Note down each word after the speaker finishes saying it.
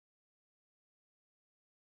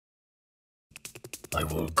I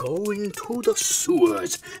will go into the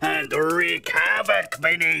sewers and wreak havoc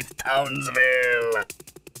beneath Townsville.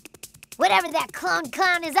 Whatever that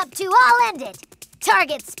clown is up to, I'll end it.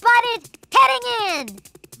 Target spotted, heading in.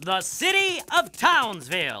 The city of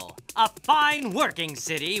Townsville. A fine working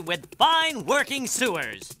city with fine working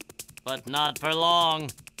sewers. But not for long.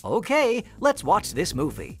 Okay, let's watch this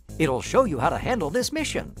movie. It'll show you how to handle this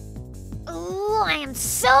mission. Ooh, I am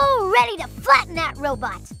so ready to flatten that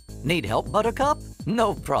robot. Need help, Buttercup?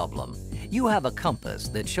 No problem. You have a compass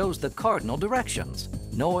that shows the cardinal directions: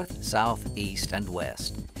 north, south, east, and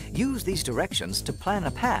west. Use these directions to plan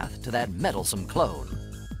a path to that meddlesome clone.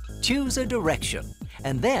 Choose a direction,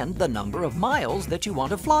 and then the number of miles that you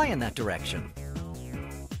want to fly in that direction.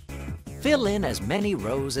 Fill in as many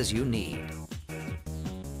rows as you need.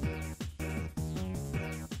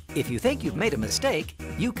 If you think you've made a mistake,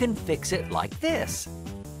 you can fix it like this.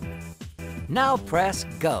 Now press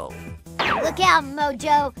go. Look out,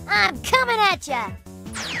 Mojo. I'm coming at ya.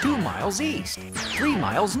 2 miles east, 3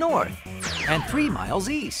 miles north, and 3 miles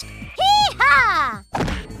east. Hee-haw!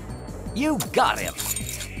 You got him!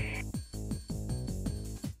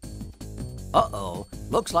 Uh-oh,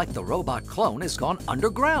 looks like the robot clone has gone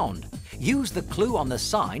underground. Use the clue on the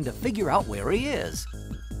sign to figure out where he is.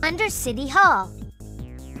 Under City Hall.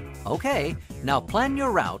 Okay, now plan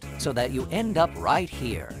your route so that you end up right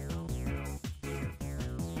here.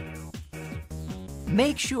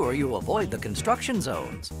 Make sure you avoid the construction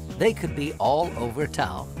zones. They could be all over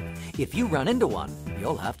town. If you run into one,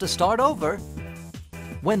 you'll have to start over.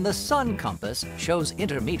 When the sun compass shows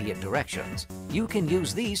intermediate directions, you can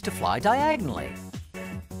use these to fly diagonally.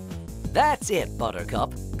 That's it,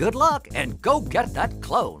 Buttercup. Good luck and go get that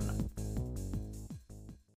clone.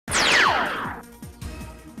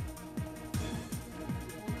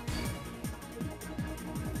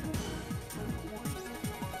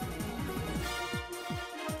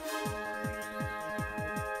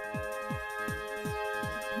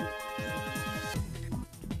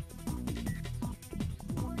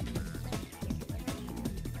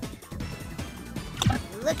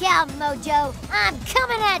 Look out, Mojo. I'm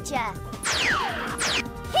coming at ya.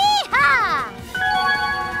 Hee-haw!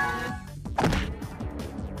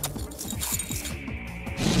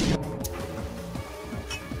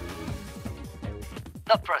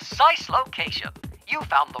 The precise location. You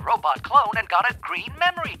found the robot clone and got a green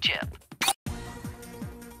memory chip.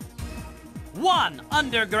 One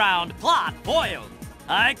underground plot foiled.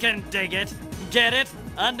 I can dig it. Get it?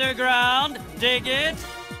 Underground. Dig it.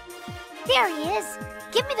 There he is.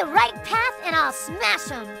 Give me the right path and I'll smash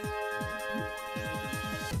him.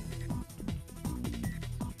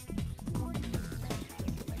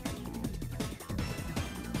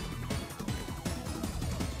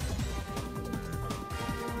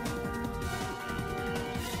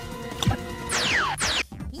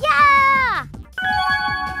 Yeah!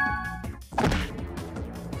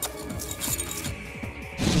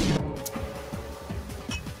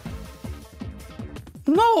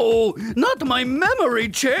 No, not my memory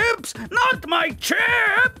chips! Not my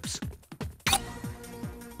chips!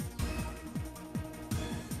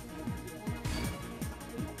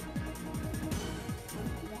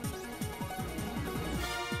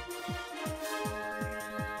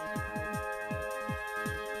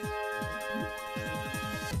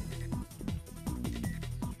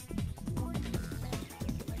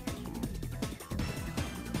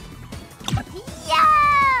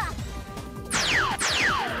 Yeah!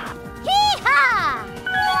 Hee-haw!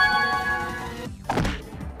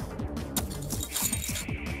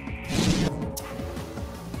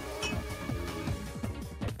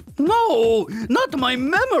 No, not my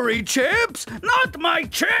memory chips! Not my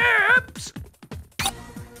chips!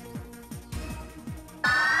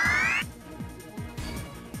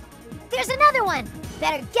 There's another one.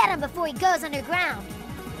 Better get him before he goes underground.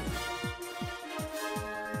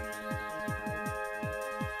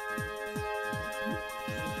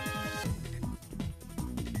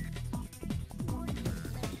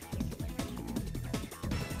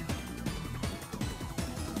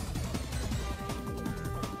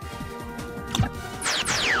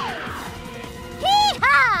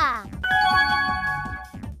 Hee-haw!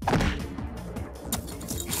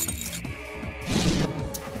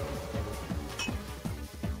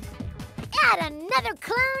 Add another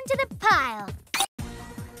clone to the pile.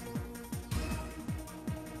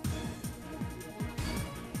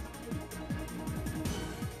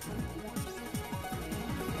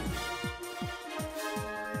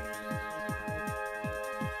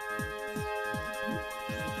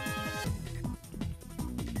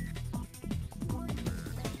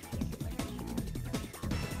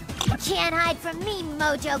 You can't hide from me,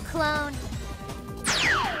 Mojo clone.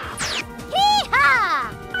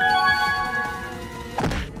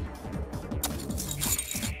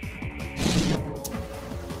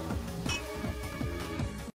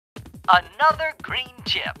 Another green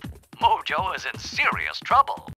chip. Mojo is in serious trouble.